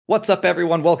What's up,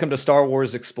 everyone? Welcome to Star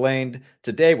Wars Explained.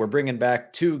 Today, we're bringing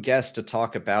back two guests to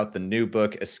talk about the new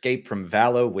book, Escape from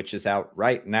Valo, which is out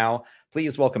right now.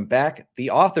 Please welcome back the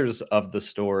authors of the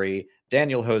story,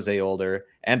 Daniel Jose Older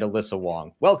and Alyssa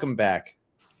Wong. Welcome back.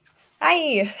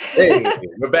 Hi. Hey,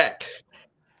 we're back.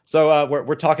 So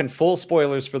we're talking full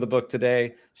spoilers for the book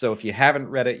today. So if you haven't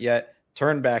read it yet,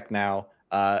 turn back now.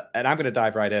 And I'm going to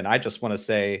dive right in. I just want to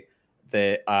say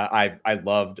that I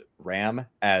loved Ram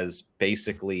as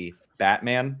basically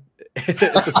Batman at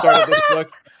the start of this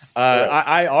book. Right.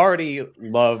 I already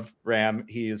love Ram.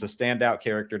 He is a standout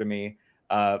character to me.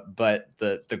 But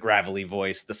the gravelly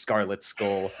voice, the Scarlet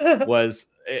Skull, was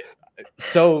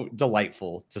so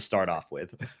delightful to start off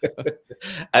with.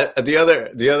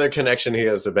 The other connection he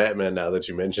has to Batman, now that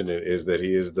you mention it, is that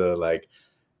he is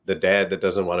the dad that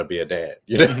doesn't want to be a dad.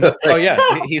 You know? Mm-hmm. Oh yeah,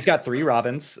 he's got 3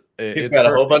 Robins. He's got a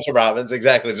whole bunch of Robins,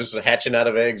 exactly, just hatching out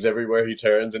of eggs everywhere he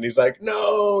turns, and he's like,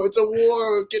 "No, it's a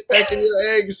war! Get back in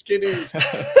your eggs, kitties!"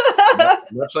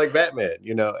 much like Batman,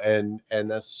 and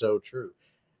that's so true.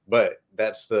 But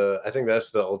I think that's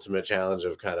the ultimate challenge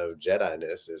of kind of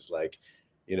Jedi-ness is like,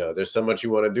 there's so much you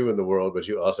want to do in the world, but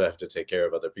you also have to take care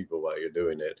of other people while you're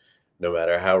doing it, no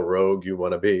matter how rogue you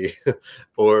want to be.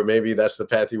 Or maybe that's the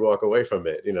path you walk away from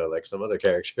it, like some other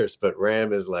characters. But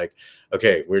Ram is like,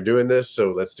 okay, we're doing this,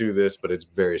 so let's do this, but it's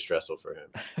very stressful for him.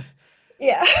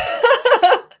 Yeah.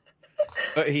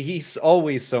 He's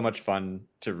always so much fun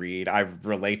to read. I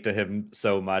relate to him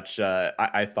so much.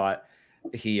 I thought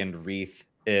he and Wreath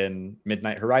in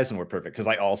Midnight Horizon were perfect because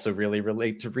I also really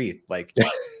relate to Wreath. Like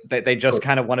they just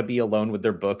kind of want to be alone with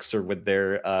their books or with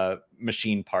their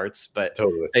machine parts, but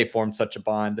Totally. They formed such a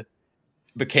bond,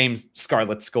 became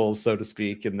Scarlet Skulls, so to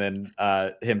speak, and then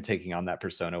him taking on that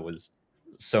persona was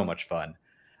so much fun.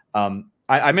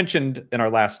 I mentioned in our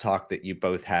last talk that you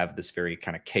both have this very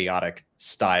kind of chaotic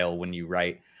style when you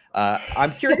write.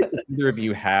 I'm curious if either of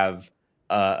you have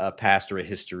a past or a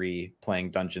history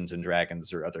playing Dungeons and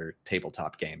Dragons or other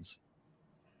tabletop games.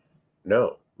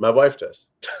 No, my wife does.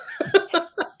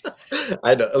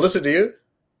 I know. Alyssa, do you?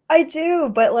 I do,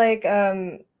 but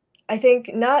I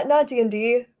think not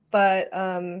D&D, but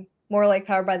more like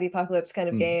Powered by the Apocalypse kind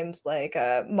of games. Like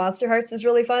Monster Hearts is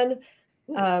really fun.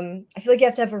 I feel like you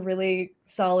have to have a really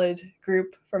solid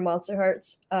group for Monster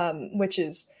Hearts, which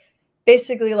is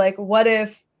basically like what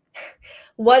if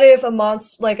a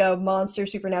monster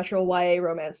supernatural YA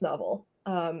romance novel,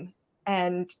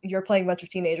 and you're playing a bunch of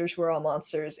teenagers who are all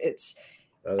monsters.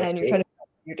 And you're trying to figure out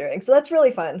what you're doing. So that's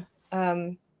really fun.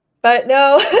 But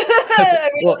no, I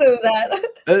mean, well, that.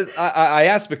 I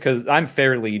asked because I'm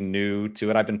fairly new to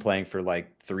it. I've been playing for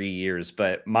like 3 years,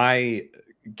 but my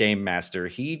game master,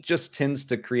 he just tends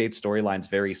to create storylines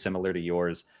very similar to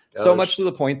yours. So much to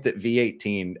the point that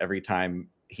V18, every time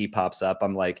he pops up,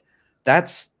 I'm like,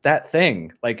 that's that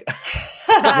thing. Like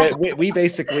we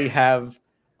basically have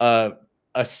a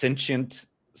sentient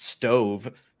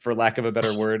stove, for lack of a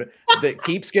better word, that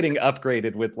keeps getting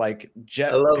upgraded with like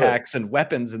jetpacks and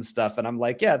weapons and stuff. And I'm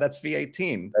like, yeah, that's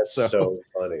V18. That's so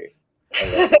funny.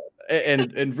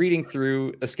 And reading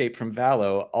through Escape from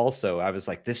Valo, also, I was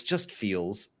like, this just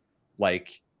feels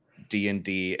like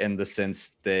D&D in the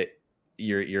sense that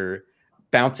you're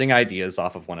bouncing ideas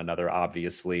off of one another,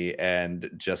 obviously, and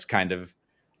just kind of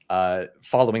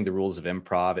following the rules of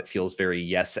improv. It feels very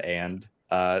yes and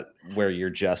where you're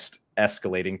just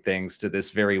escalating things to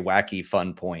this very wacky,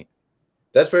 fun point.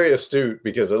 That's very astute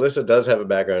because Alyssa does have a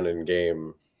background in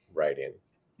game writing.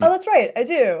 Oh, that's right. I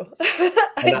do.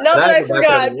 Not that I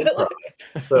forgot.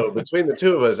 So between the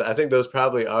two of us, I think those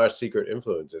probably are secret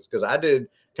influences because I did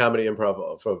comedy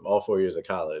improv for all 4 years of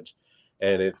college.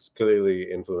 And it's clearly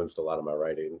influenced a lot of my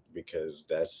writing because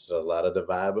that's a lot of the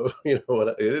vibe of, what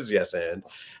it is. Yes.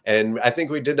 And I think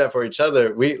we did that for each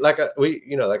other. Like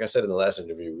I said in the last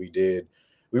interview,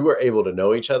 we were able to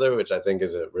know each other, which I think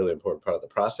is a really important part of the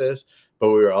process.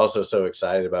 But we were also so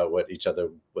excited about what each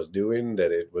other was doing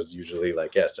that it was usually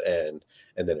like, yes. And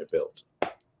then it built.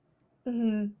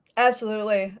 Mm-hmm.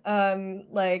 Absolutely.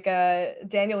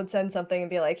 Daniel would send something and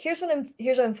be like, here's what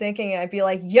I'm thinking. And I'd be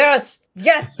like, yes. So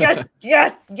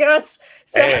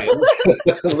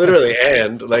literally,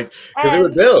 because it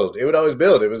would build. It would always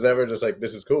build. It was never just like,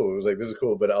 this is cool. It was like, this is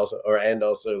cool, but also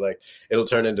like it'll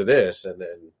turn into this. And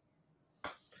then.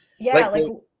 Yeah.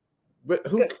 But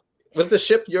who was the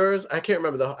ship yours? I can't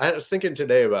remember. I was thinking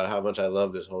today about how much I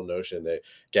love this whole notion that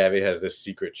Gabby has this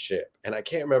secret ship. And I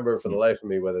can't remember for the life of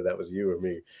me whether that was you or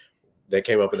me that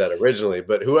came up with that originally.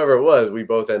 But whoever it was, we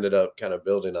both ended up kind of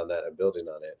building on that and building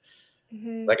on it.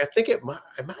 Mm-hmm. Like, I think it might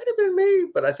have been me,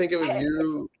 but I think it was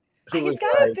you. It's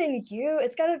got to have been you.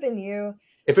 It's got to have been you.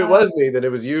 If it was me, then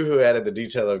it was you who added the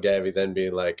detail of Gabby then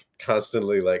being like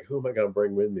constantly like, who am I gonna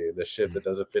bring with me in this shit that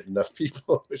doesn't fit enough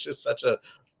people, which is such a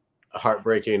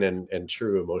heartbreaking and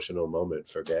true emotional moment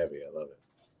for Gabby. I love it.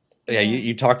 Yeah,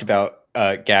 you talked about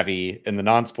Gabby in the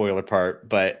non-spoiler part,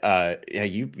 but yeah,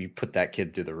 you put that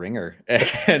kid through the ringer,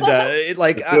 and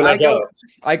like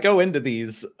I go into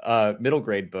these middle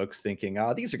grade books thinking,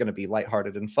 oh, these are going to be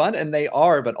lighthearted and fun, and they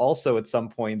are, but also at some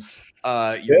points,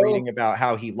 you're reading about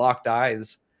how he locked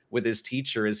eyes with his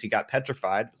teacher as he got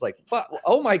petrified. It's like, what?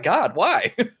 Oh my god,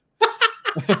 why?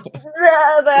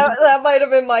 that might have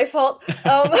been my fault.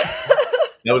 That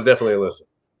was definitely Alyssa.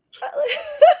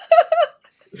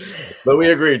 But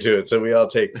we agreed to it, so we all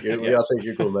take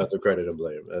equal amounts of credit and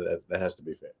blame. That has to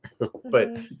be fair.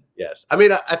 But yes, I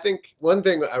mean, I think one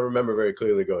thing I remember very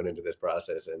clearly going into this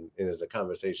process, and is a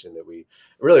conversation that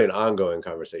really an ongoing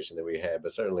conversation that we had,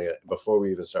 but certainly before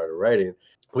we even started writing,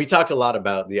 we talked a lot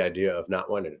about the idea of not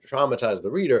wanting to traumatize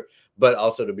the reader, but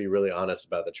also to be really honest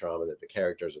about the trauma that the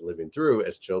characters are living through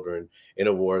as children in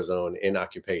a war zone, in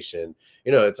occupation.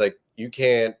 It's like you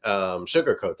can't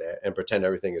sugarcoat that and pretend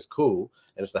everything is cool.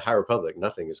 And it's the High Republic.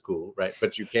 Nothing is cool, right?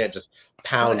 But you can't just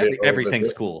pound it.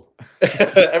 Everything's cool.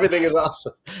 Everything is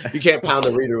awesome. You can't pound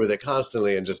the reader with it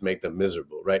constantly and just make them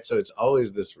miserable, right? So it's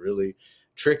always this really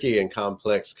tricky and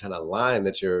complex kind of line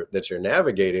that you're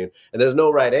navigating, and there's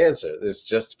no right answer. It's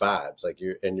just vibes. Like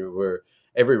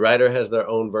every writer has their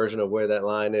own version of where that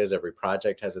line is. Every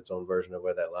project has its own version of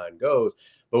where that line goes.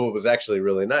 But what was actually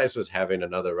really nice was having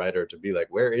another writer to be like,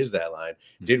 where is that line?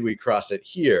 Did we cross it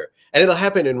here? And it'll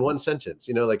happen in one sentence,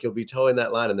 like you'll be towing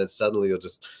that line and then suddenly you'll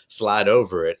just slide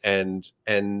over it. And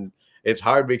it's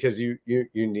hard because you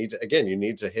need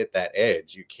to hit that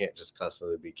edge. You can't just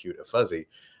constantly be cute and fuzzy,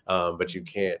 but you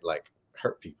can't like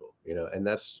hurt people, and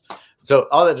that's, so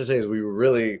all that to say is we were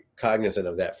really cognizant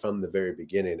of that from the very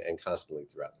beginning and constantly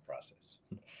throughout the process.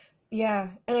 Yeah.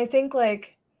 And I think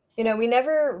like, we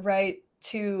never write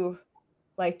to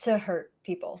hurt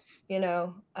people,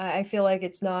 I feel like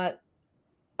it's not,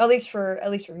 at least for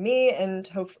me and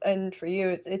for you,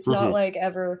 it's not like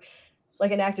ever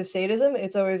like an act of sadism.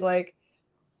 It's always like,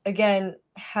 again,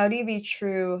 how do you be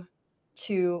true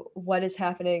to what is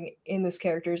happening in this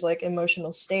character's like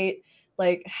emotional state?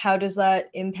 Like, how does that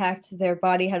impact their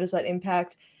body? How does that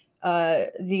impact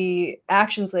the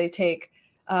actions they take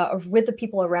with the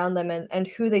people around them and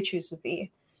who they choose to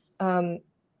be? And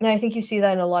I think you see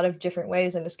that in a lot of different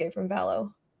ways in Escape from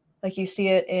Valo. Like you see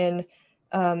it in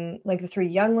like the three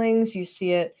younglings. You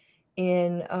see it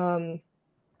in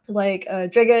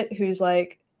Driggett, who's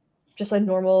like just a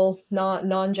normal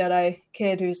non-Jedi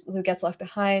kid who gets left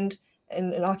behind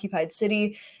in an occupied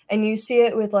city. And you see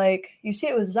it with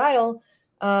Xyle,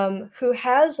 who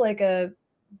has like a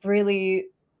really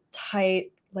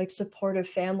tight, like supportive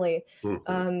family,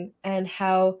 and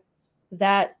how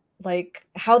that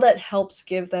helps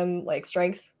give them like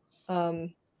strength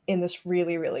in this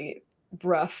really, really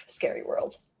rough, scary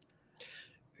world.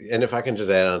 And if I can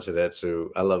just add on to that,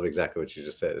 Sue, I love exactly what you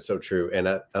just said. It's so true. And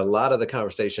a lot of the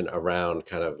conversation around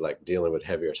kind of like dealing with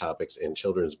heavier topics in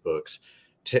children's books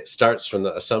starts from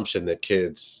the assumption that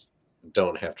kids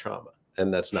don't have trauma.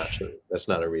 And that's not true. That's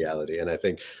not a reality. And I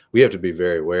think we have to be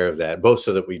very aware of that, both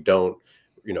so that we don't,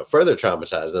 further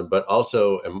traumatize them, but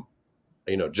also,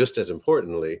 just as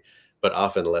importantly, but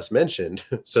often less mentioned,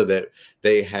 so that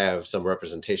they have some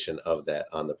representation of that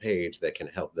on the page that can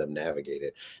help them navigate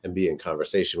it and be in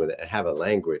conversation with it and have a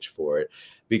language for it.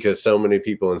 Because so many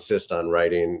people insist on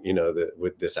writing,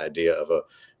 with this idea of a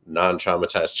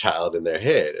non-traumatized child in their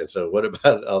head. And so what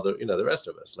about all the, the rest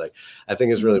of us? Like, I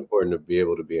think it's really important to be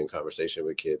able to be in conversation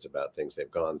with kids about things they've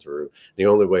gone through. The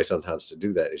only way sometimes to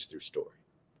do that is through story.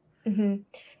 Mm-hmm.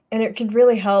 And it can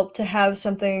really help to have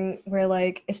something where,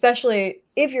 like, especially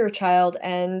if you're a child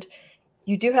and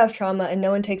you do have trauma and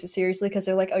no one takes it seriously because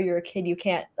they're like, oh, you're a kid, you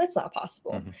can't. That's not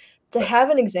possible. Mm-hmm. To have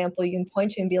an example you can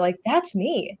point to and be like, that's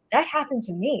me. That happened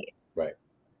to me. Right.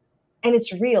 And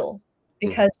it's real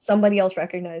because somebody else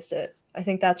recognized it. I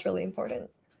think that's really important.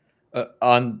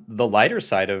 On the lighter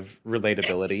side of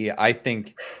relatability, I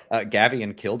think Gavi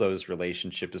and Kildo's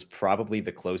relationship is probably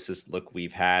the closest look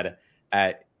we've had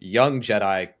at young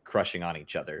Jedi crushing on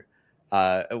each other.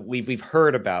 We've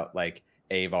heard about like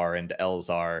Avar and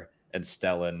Elzar and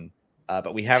Stellan,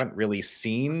 but we haven't really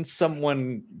seen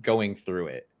someone going through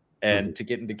it. And to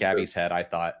get into Gavi's head, I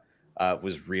thought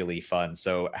was really fun.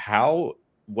 So how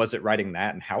was it writing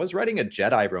that? And how is writing a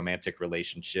Jedi romantic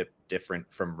relationship different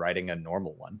from writing a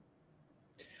normal one?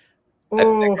 I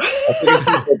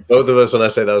think both of us, when I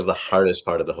say that was the hardest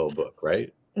part of the whole book,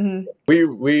 right? Mm-hmm.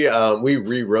 We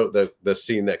rewrote the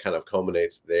scene that kind of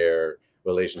culminates their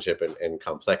relationship and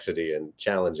complexity and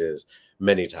challenges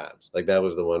many times. Like that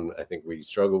was the one I think we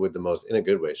struggled with the most, in a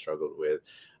good way struggled with.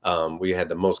 We had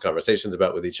the most conversations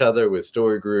about with each other, with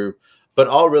story group, but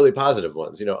all really positive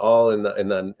ones, you know, all in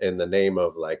the name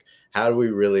of like, how do we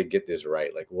really get this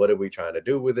right? Like, what are we trying to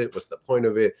do with it? What's the point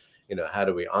of it? You know, how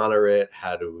do we honor it?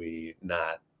 How do we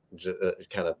not just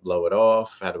kind of blow it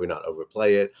off? How do we not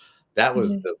overplay it? That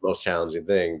was the most challenging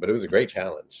thing, but it was a great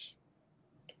challenge.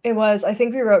 It was. I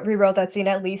think we rewrote that scene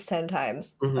at least 10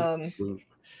 times. That's one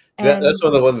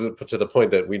of the ones that put to the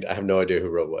point that I have no idea who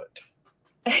wrote what.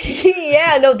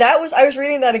 Yeah, no, I was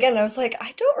reading that again and I was like,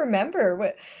 I don't remember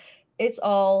what it's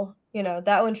all, you know,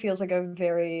 that one feels like a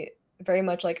very, very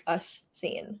much like us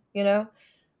scene, you know?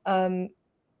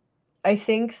 I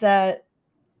think that,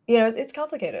 you know, it's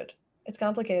complicated. It's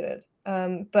complicated.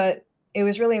 But it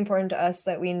was really important to us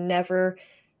that we never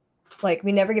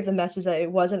give the message that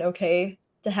it wasn't okay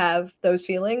to have those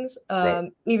feelings,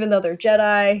 Right. even though they're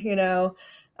Jedi, you know.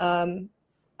 I'm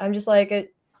just like,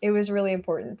 it was really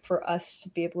important for us to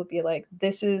be able to be like,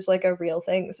 this is like a real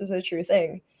thing. This is a true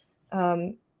thing.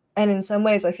 And in some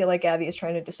ways, I feel like Gabby is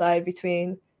trying to decide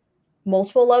between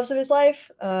multiple loves of his life,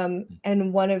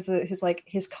 and one of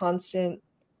his constant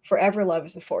forever love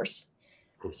is the Force.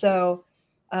 So,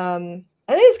 and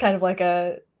it is kind of like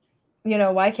a, you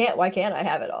know, why can't I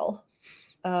have it all?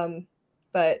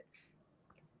 But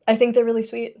I think they're really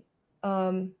sweet.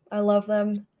 I love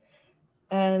them,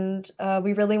 and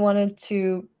we really wanted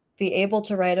to be able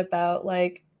to write about,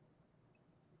 like,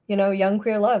 you know, young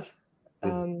queer love,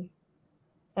 and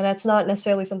that's not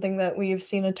necessarily something that we've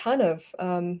seen a ton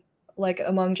of, like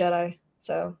among Jedi.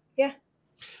 So yeah.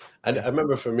 I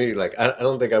remember for me, like, I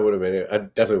don't think I would have been, I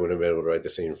definitely wouldn't have been able to write the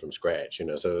scene from scratch, you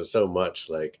know, so it was so much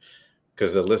like,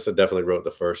 because Alyssa definitely wrote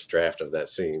the first draft of that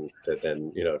scene that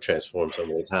then, you know, transformed so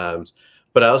many times.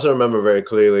 But I also remember very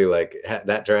clearly, like,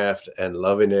 that draft and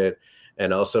loving it,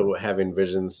 and also having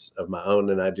visions of my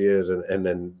own and ideas, and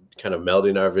then kind of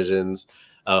melding our visions.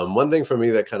 One thing for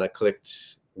me that kind of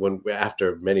clicked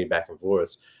after many back and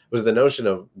forths was the notion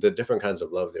of the different kinds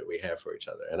of love that we have for each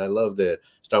other. And I love that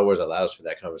Star Wars allows for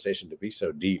that conversation to be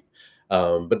so deep.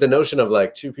 But the notion of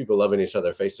like two people loving each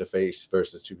other face to face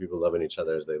versus two people loving each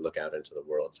other as they look out into the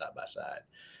world side by side.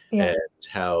 Yeah. And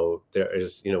how there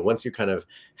is, you know, once you kind of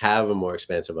have a more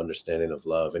expansive understanding of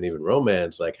love and even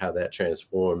romance, like how that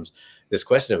transforms this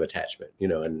question of attachment, you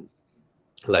know, and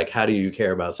like, how do you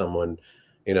care about someone,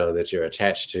 you know, that you're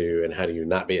attached to, and how do you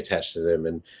not be attached to them?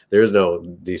 And there's no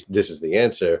this is the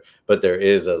answer, but there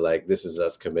is a, like, this is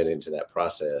us committing to that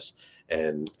process,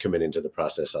 and committing to the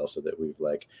process also that we've,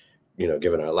 like, you know,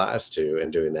 given our lives to,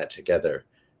 and doing that together,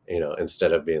 you know,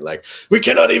 instead of being like, we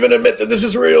cannot even admit that this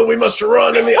is real, we must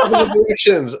run in the opposite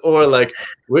directions, or like,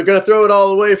 we're going to throw it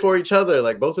all away for each other.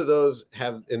 Like, both of those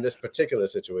have, in this particular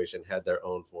situation, had their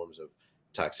own forms of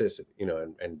toxicity, you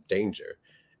know, and danger.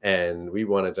 And we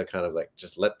wanted to kind of like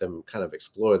just let them kind of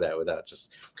explore that without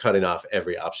just cutting off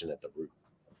every option at the root.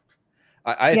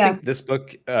 I think this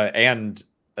book and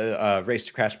Race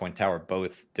to Crash Point Tower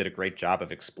both did a great job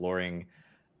of exploring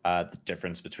the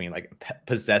difference between like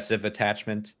possessive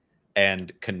attachment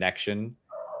and connection,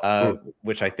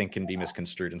 which I think can be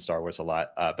misconstrued in Star Wars a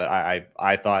lot. But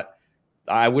I thought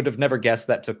I would have never guessed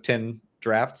that took 10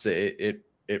 drafts. It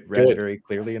read Good. very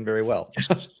clearly and very well.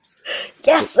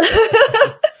 Yes.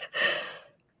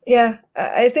 Yeah,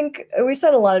 I think we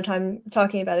spent a lot of time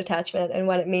talking about attachment and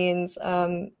what it means.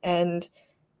 And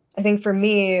I think for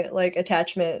me, like,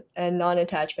 attachment and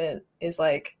non-attachment is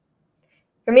like,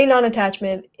 for me,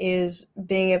 non-attachment is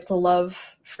being able to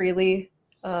love freely,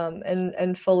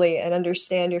 and fully, and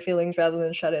understand your feelings rather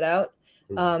than shut it out.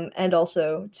 And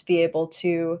also to be able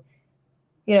to,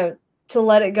 you know, to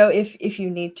let it go if you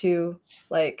need to,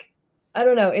 like, I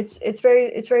don't know. It's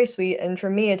very sweet, and for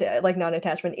me, like,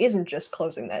 non-attachment isn't just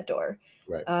closing that door.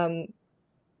 Right.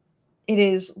 It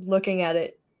is looking at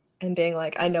it and being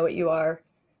like, I know what you are,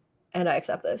 and I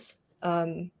accept this.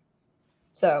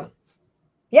 So,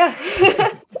 yeah.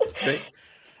 Great.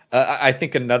 I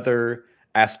think another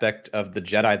aspect of the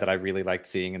Jedi that I really liked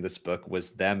seeing in this book was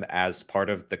them as part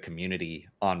of the community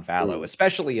on Valo,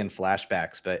 especially in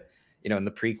flashbacks. But, you know, in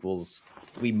the prequels,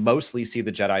 we mostly see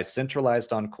the Jedi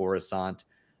centralized on Coruscant,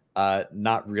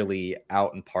 not really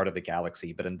out and part of the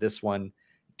galaxy. But in this one,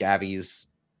 Gavi's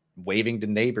waving to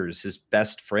neighbors. His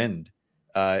best friend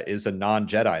is a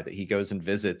non-Jedi that he goes and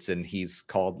visits, and he's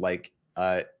called like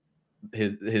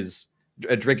his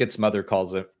Driggett's mother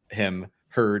calls him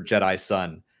her Jedi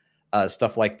son.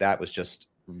 Stuff like that was just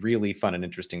really fun and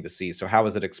interesting to see. So how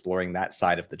was it exploring that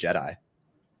side of the Jedi?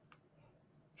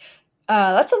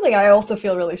 That's something I also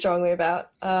feel really strongly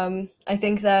about. I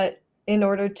think that in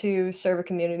order to serve a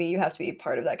community, you have to be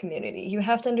part of that community. You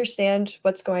have to understand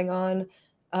what's going on,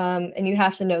 and you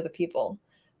have to know the people,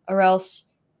 or else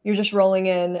you're just rolling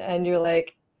in and you're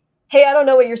like, hey, I don't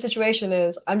know what your situation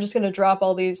is. I'm just going to drop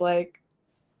all these like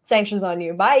sanctions on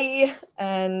you. Bye.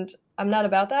 And I'm not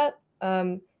about that.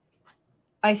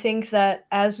 I think that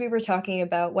as we were talking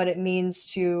about what it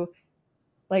means to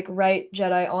like write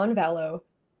Jedi on Valo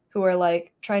who are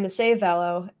like trying to save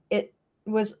Valo,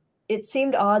 it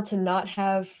seemed odd to not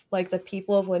have like the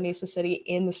people of Lanisa City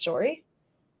in the story.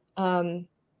 And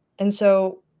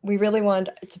so we really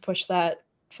wanted to push that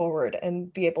forward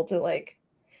and be able to like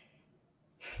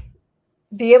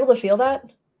be able to feel that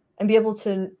and be able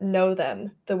to know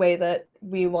them the way that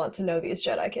we want to know these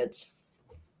Jedi kids.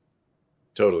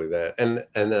 Totally that. And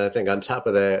then I think on top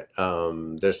of that,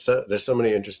 there's so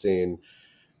many interesting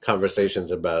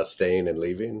conversations about staying and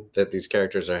leaving that these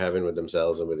characters are having with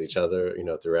themselves and with each other, you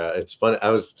know, throughout. It's funny. I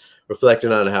was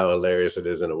reflecting on how hilarious it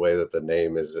is in a way that the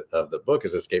name is of the book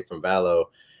is Escape from Valo.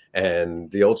 And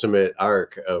the ultimate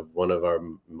arc of one of our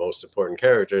most important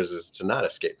characters is to not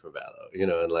escape from Valo, you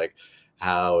know, and like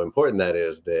how important that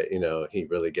is that, you know, he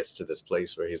really gets to this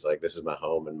place where he's like, this is my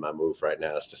home and my move right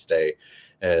now is to stay.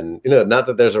 And, you know, not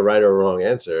that there's a right or wrong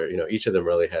answer, you know, each of them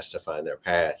really has to find their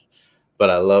path. But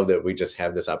I love that we just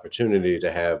have this opportunity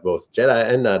to have both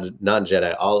Jedi and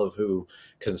non-Jedi, all of who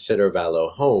consider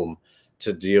Valo home,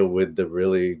 to deal with the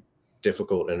really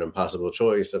difficult and impossible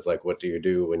choice of like, what do you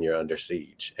do when you're under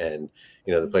siege? And,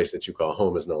 you know, the place that you call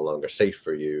home is no longer safe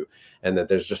for you. And that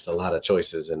there's just a lot of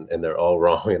choices and they're all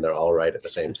wrong and they're all right at the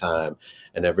same time.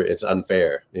 And it's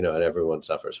unfair, you know, and everyone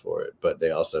suffers for it. But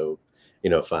they also, you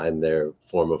know, find their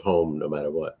form of home no matter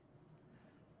what.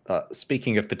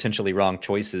 Speaking of potentially wrong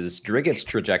choices, Driggett's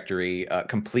trajectory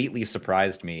completely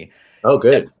surprised me. Oh,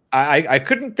 good. I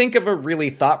couldn't think of a really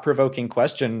thought-provoking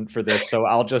question for this, so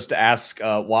I'll just ask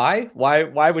why?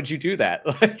 Why would you do that?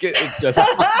 Like it just,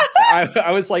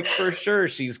 I was like, for sure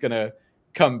she's gonna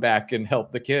come back and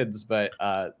help the kids, but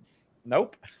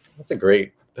nope. That's a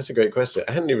great question.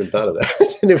 I hadn't even thought of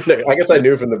that. I guess I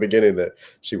knew from the beginning that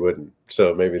she wouldn't.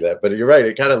 So maybe that. But you're right.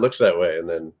 It kind of looks that way, and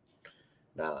then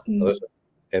Alyssa.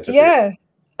 Yeah.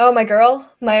 Oh, my girl,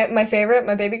 my favorite,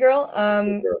 my baby girl.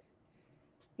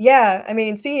 Yeah, I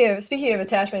mean, speaking of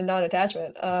attachment and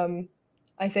non-attachment,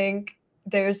 I think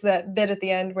there's that bit at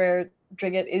the end where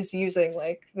Driggett is using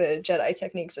like the Jedi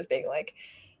techniques of being like,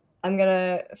 I'm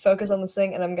gonna focus on this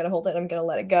thing and I'm gonna hold it and I'm gonna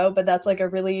let it go. But that's like a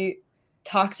really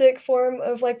toxic form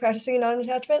of like practicing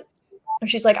non-attachment.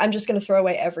 She's like, I'm just gonna throw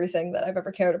away everything that I've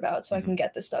ever cared about so I can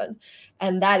get this done,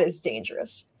 and that is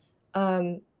dangerous.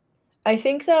 I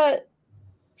think that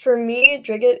for me,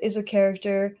 Driggett is a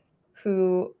character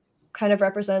who kind of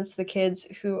represents the kids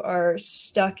who are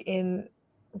stuck in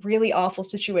really awful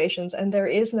situations and there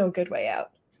is no good way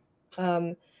out.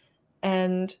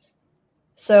 And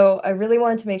so I really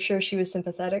wanted to make sure she was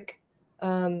sympathetic,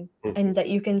 and that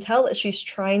you can tell that she's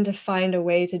trying to find a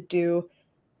way to do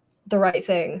the right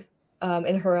thing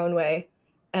in her own way,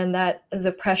 and that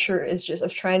the pressure is just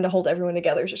of trying to hold everyone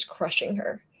together is just crushing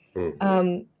her.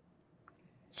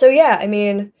 So yeah, I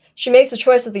mean, she makes a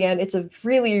choice at the end. It's a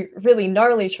really, really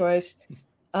gnarly choice.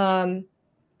 And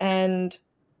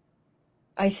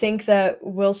I think that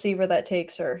we'll see where that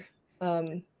takes her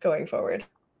going forward.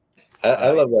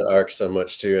 I love that arc so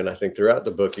much too. And I think throughout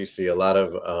the book, you see a lot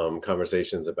of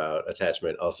conversations about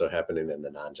attachment also happening in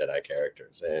the non-Jedi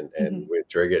characters. And with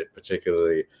Driggett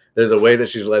particularly, there's a way that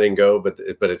she's letting go, but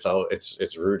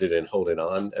it's rooted in holding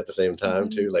on at the same time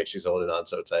too. Like she's holding on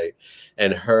so tight.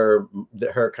 And her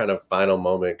kind of final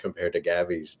moment compared to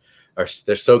Gavi's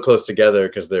they're so close together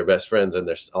because they're best friends, and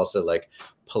there's also like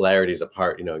polarities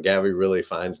apart. You know, Gavi really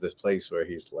finds this place where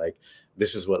he's like,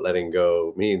 this is what letting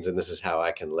go means, and this is how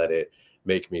I can let it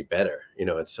make me better, you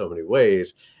know, in so many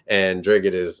ways. And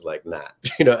Driggett is like, not,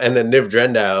 you know, and then Niv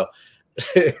Drendow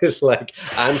is like,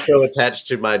 I'm so attached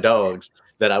to my dogs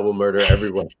that I will murder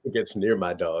everyone who gets near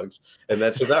my dogs. And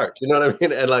that's his arc, you know what I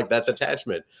mean? And like, that's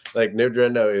attachment. Like Niv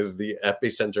Drendow is the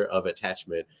epicenter of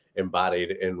attachment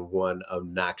embodied in one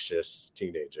obnoxious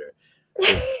teenager.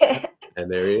 And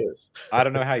there he is. I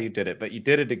don't know how you did it, but you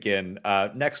did it again.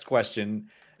 Next question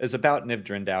is about Niv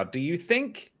Drendow. Do you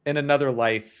think in another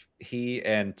life he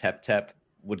and Tep Tep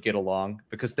would get along?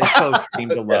 Because they both seem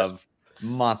to love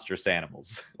monstrous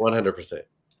animals. 100%.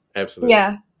 Absolutely.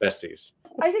 Yeah. Besties.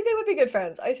 I think they would be good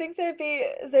friends. I think they'd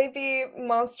be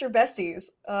monster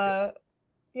besties.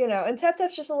 You know, and Tep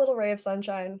Tep's just a little ray of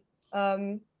sunshine.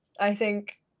 I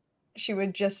think she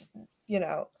would just, you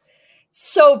know,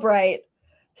 so bright,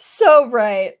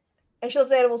 and she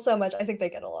loves animals so much. I think they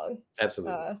get along.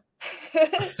 Absolutely.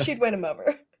 She'd win him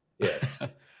over. Yeah.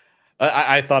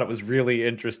 I thought it was really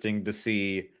interesting to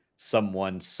see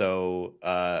someone so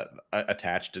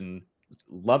attached and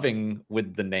loving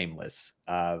with the nameless.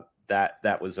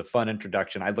 That was a fun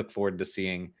introduction. I look forward to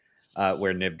seeing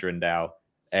where Niv Drindau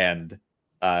and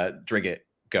Drigget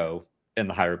go in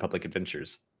the High Republic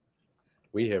adventures.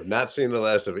 We have not seen the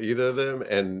last of either of them,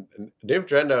 and Dave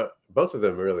Drenda, both of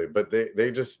them really, but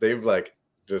they've like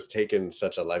just taken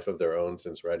such a life of their own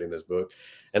since writing this book.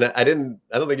 And I don't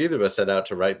think either of us set out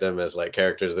to write them as like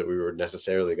characters that we were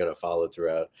necessarily going to follow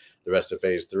throughout the rest of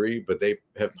phase 3, but they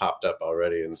have popped up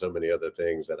already in so many other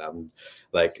things that I'm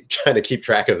like trying to keep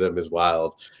track of them as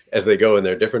wild as they go in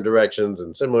their different directions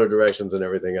and similar directions and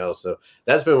everything else. So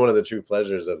that's been one of the true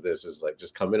pleasures of this, is like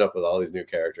just coming up with all these new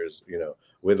characters,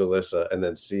 with Alyssa, and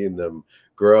then seeing them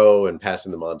grow and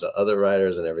passing them on to other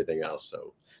writers and everything else.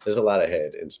 So there's a lot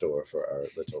ahead in store for our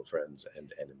little friends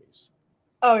and enemies.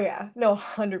 Oh yeah, no,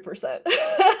 100%.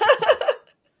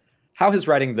 How has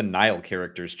writing the Nile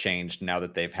characters changed now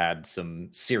that they've had some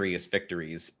serious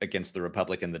victories against the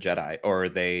Republic and the Jedi? Or are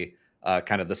they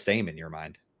kind of the same in your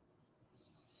mind?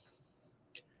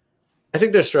 I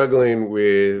think they're struggling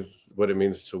with what it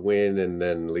means to win and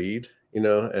then lead,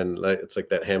 and like it's like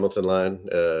that Hamilton line,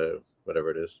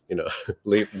 whatever it is,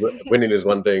 winning is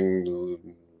one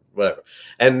thing, whatever.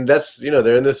 And that's,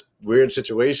 they're in this weird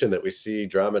situation that we see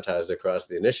dramatized across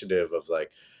the initiative of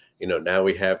like, now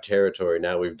we have territory.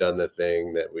 Now we've done the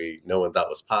thing that no one thought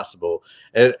was possible.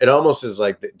 And it almost is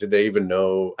like, did they even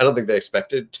know? I don't think they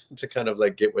expected to kind of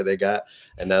like get where they got.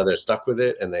 And now they're stuck with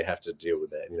it and they have to deal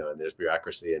with it, and there's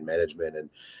bureaucracy and management and,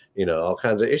 all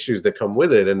kinds of issues that come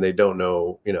with it. And they don't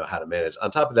know, how to manage.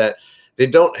 On top of that, they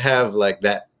don't have like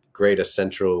that great a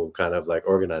central kind of like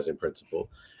organizing principle.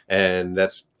 And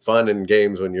that's fun in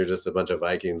games when you're just a bunch of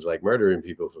Vikings like murdering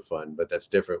people for fun, but that's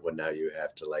different when now you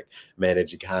have to like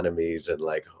manage economies and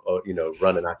like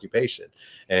run an occupation.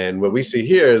 And what we see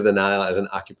here is the Nile as an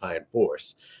occupying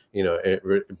force,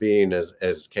 being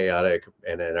as chaotic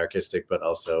and anarchistic, but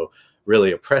also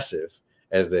really oppressive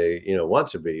as they want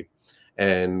to be.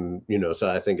 And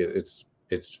so I think it's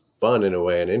fun in a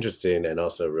way and interesting, and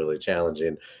also really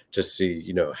challenging to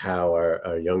see how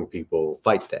our young people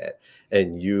fight that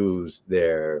and use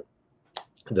the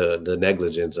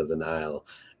negligence of the Nile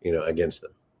against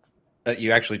them.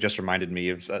 You actually just reminded me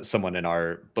of someone in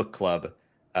our book club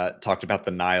talked about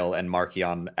the Nile and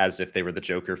Markion as if they were the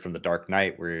Joker from The Dark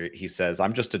Knight, where he says,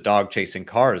 "I'm just a dog chasing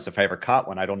cars. If I ever caught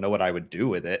one, I don't know what I would do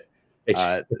with it."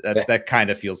 That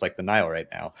kind of feels like the Nile right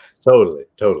now. Totally.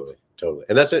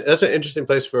 And that's an interesting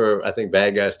place for, I think,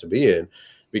 bad guys to be in,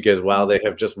 because while they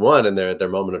have just won and they're at their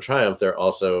moment of triumph, they're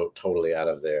also totally out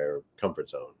of their comfort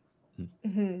zone.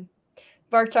 Mm-hmm.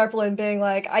 Vark Tarpaulin being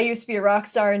like, I used to be a rock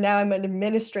star and now I'm an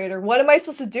administrator. What am I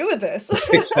supposed to do with this?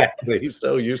 Exactly. He's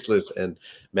so useless and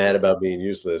mad about being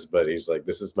useless, but he's like,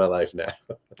 this is my life now.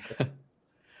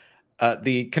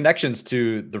 The connections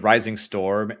to The Rising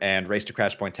Storm and Race to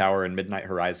Crash Point Tower and Midnight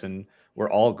Horizon were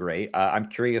all great. I'm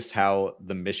curious how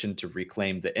the mission to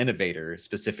reclaim the Innovator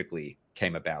specifically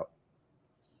came about.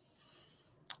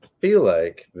 I feel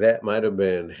like that might have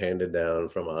been handed down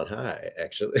from on high,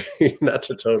 actually. Not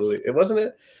to totally, it wasn't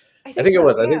it? I think so, it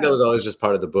was. yeah. I think that was always just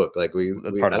part of the book. Like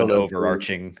part of an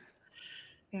overarching.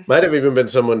 Might have even been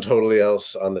someone totally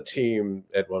else on the team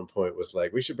at one point was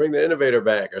like, we should bring the Innovator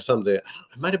back or something. It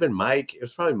might have been Mike. It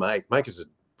was probably Mike. Mike is a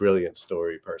brilliant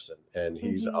story person, and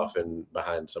he's often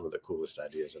behind some of the coolest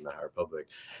ideas in the High Republic.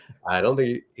 I don't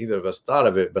think either of us thought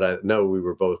of it, but I know we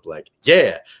were both like,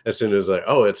 yeah, as soon as like,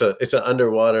 oh, it's an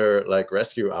underwater like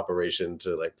rescue operation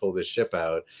to like pull this ship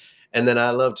out. And then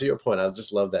I love, to your point, I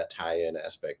just love that tie-in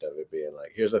aspect of it being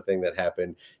like, here's the thing that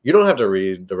happened. You don't have to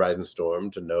read The Rising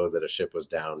Storm to know that a ship was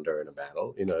down during a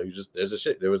battle. There's a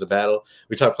ship. There was a battle.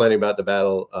 We talked plenty about the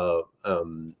battle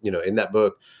in that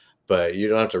book, but you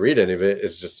don't have to read any of it.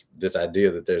 It's just this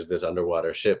idea that there's this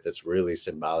underwater ship that's really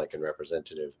symbolic and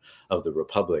representative of the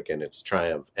Republic and its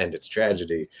triumph and its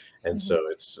tragedy. And so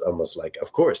it's almost like,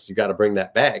 of course, you got to bring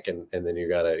that back. And then you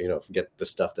got to, get the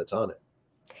stuff that's on it.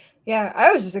 Yeah,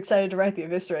 I was just excited to write the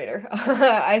Eviscerator.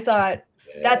 I thought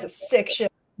that's a sick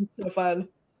ship. It's so fun.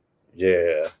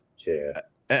 Yeah.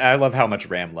 I love how much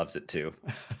Ram loves it too.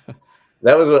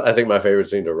 That was what I think my favorite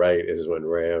scene to write is when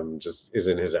Ram just is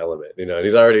in his element, and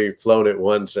he's already flown it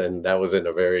once, and that was in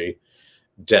a very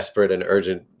desperate and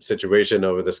urgent situation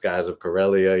over the skies of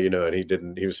Corellia, and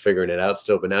he was figuring it out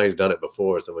still, but now he's done it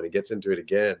before. So when he gets into it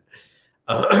again,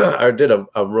 I did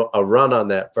a run on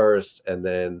that first, and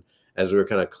then as we were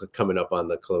kind of coming up on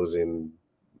the closing,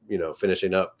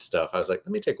 finishing up stuff, I was like,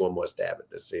 let me take one more stab at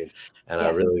this scene. And I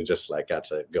really just like got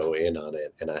to go in on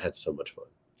it, and I had so much fun.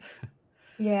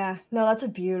 Yeah, no, that's a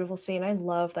beautiful scene. I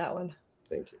love that one.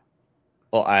 Thank you.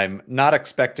 Well, I'm not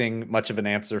expecting much of an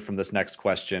answer from this next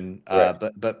question, Right.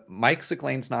 but Mike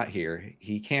Siglane's not here.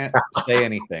 He can't say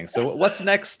anything. So what's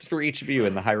next for each of you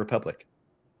in the High Republic?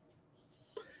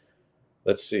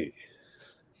 Let's see.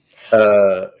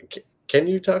 Can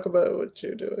you talk about what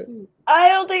you're doing? I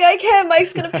don't think I can.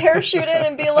 Mike's gonna parachute in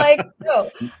and be like,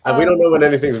 "No." We don't know when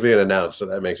anything's being announced, so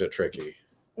that makes it tricky.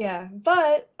 Yeah,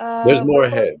 but there's more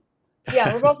ahead.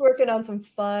 Yeah, we're both working on some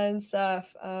fun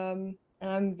stuff, and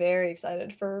I'm very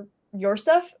excited for your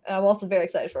stuff. I'm also very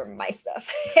excited for my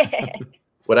stuff.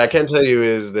 What I can tell you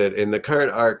is that in the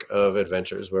current arc of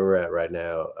adventures where we're at right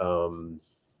now,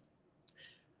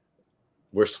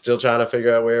 we're still trying to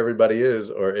figure out where everybody is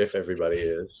or if everybody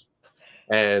is.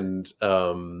 And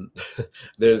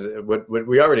there's what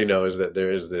we already know is that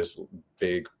there is this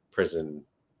big prison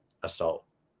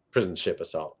ship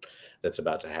assault that's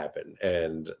about to happen.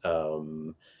 And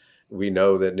we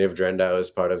know that Niv Drendow is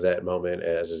part of that moment,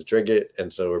 as is Drigget.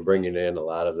 And so we're bringing in a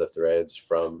lot of the threads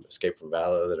from Escape from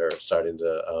Valo that are starting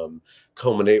to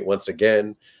culminate once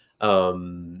again.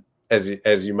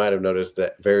 As you might have noticed,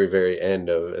 that very, very end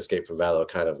of Escape from Valo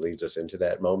kind of leads us into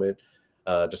that moment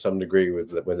to some degree with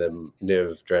them,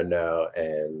 Niv, Drendow,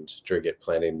 and Drigget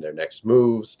planning their next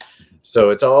moves. So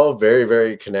it's all very,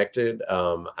 very connected.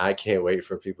 I can't wait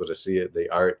for people to see it. The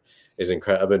art is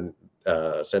incredible. I've been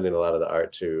sending a lot of the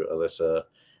art to Alyssa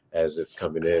as it's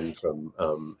coming in from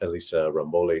Alyssa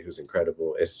Ramboli, who's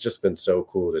incredible. It's just been so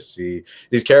cool to see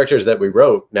these characters that we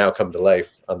wrote now come to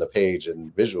life on the page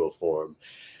in visual form,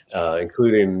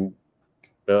 including,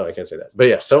 no, I can't say that. But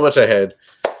yeah, so much ahead.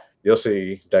 You'll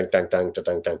see. Dun, dun, dun, dun,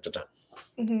 dun, dun, dun.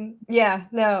 Mm-hmm. Yeah,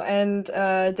 no, and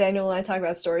Daniel and I talk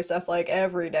about story stuff like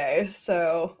every day.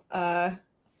 So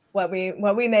what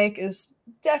we make is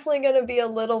definitely going to be a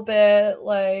little bit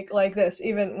like this,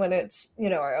 even when it's, you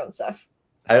know, our own stuff.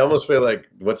 I almost feel like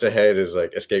what's ahead is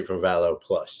like Escape from Valo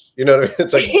plus. You know what I mean?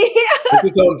 It's like it's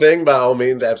its own thing by all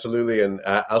means, absolutely. And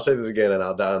I'll say this again, and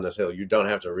I'll die on this hill. You don't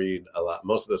have to read a lot.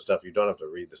 Most of the stuff you don't have to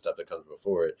read the stuff that comes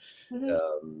before it.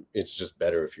 Mm-hmm. It's just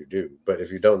better if you do. But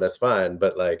if you don't, that's fine.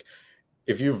 But like,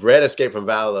 if you've read Escape from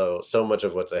Valo, so much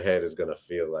of what's ahead is going to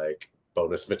feel like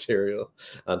bonus material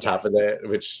on top of that,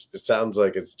 which it sounds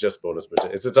like it's just bonus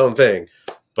material. It's its own thing,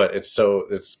 but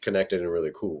it's connected in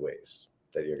really cool ways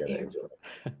that you're going to enjoy.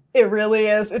 It really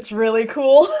is. It's really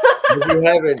cool. If you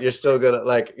haven't, you're still going to,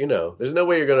 like, you know, there's no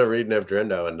way you're going to read Niv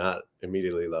Drendow and not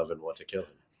immediately love and want to kill him.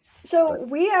 So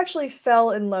we actually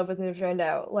fell in love with Niv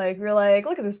Drendow. Like, we were like,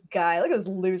 look at this guy, look at this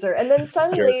loser. And then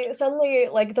suddenly,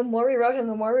 like, the more we wrote him,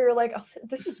 the more we were like, oh,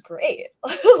 this is great.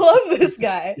 I love this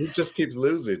guy. He just keeps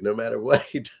losing no matter what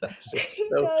he does.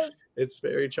 It's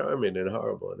very charming and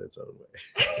horrible in its own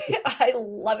way. I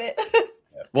love it.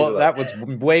 Well, that was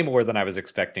way more than I was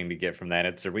expecting to get from that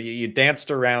answer. You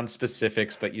danced around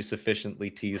specifics, but you sufficiently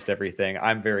teased everything.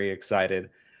 I'm very excited.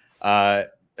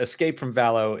 Escape from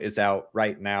Valo is out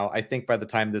right now. I think by the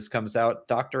time this comes out,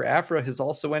 Dr. Aphra has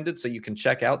also ended, so you can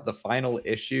check out the final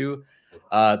issue.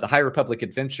 The High Republic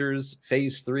Adventures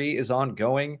Phase 3 is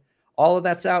ongoing. All of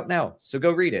that's out now, so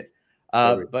go read it.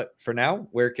 But for now,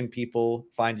 where can people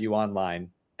find you online?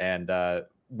 And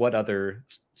what other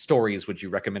stories would you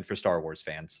recommend for Star Wars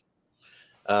fans?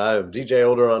 DJ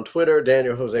Older on Twitter,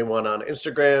 Daniel Jose 1 on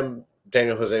Instagram,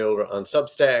 Daniel Jose Older on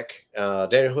Substack.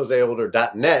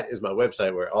 DanielJoseOlder.net is my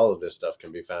website where all of this stuff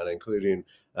can be found, including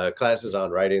classes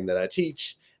on writing that I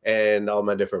teach and all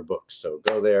my different books. So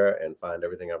go there and find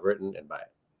everything I've written and buy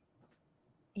it.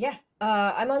 Yeah,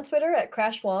 I'm on Twitter at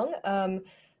Crash Wong.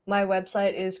 My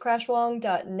website is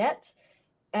crashwong.net.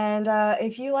 And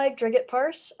if you like Drigget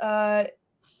Parse,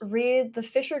 read The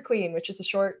Fisher Queen, which is a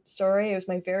short story. It was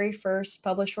my very first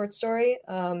published short story.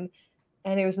 And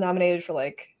it was nominated for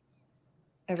like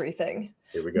everything.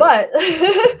 Here we go. But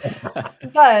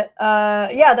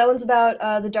yeah, that one's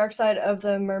about the dark side of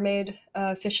the mermaid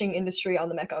fishing industry on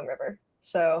the Mekong River.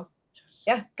 So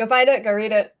yeah, go find it, go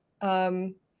read it.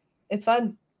 It's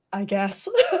fun, I guess.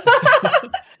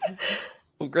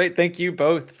 Well, great. Thank you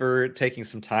both for taking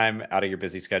some time out of your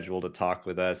busy schedule to talk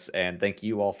with us. And thank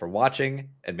you all for watching,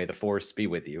 and may the Force be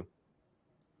with you.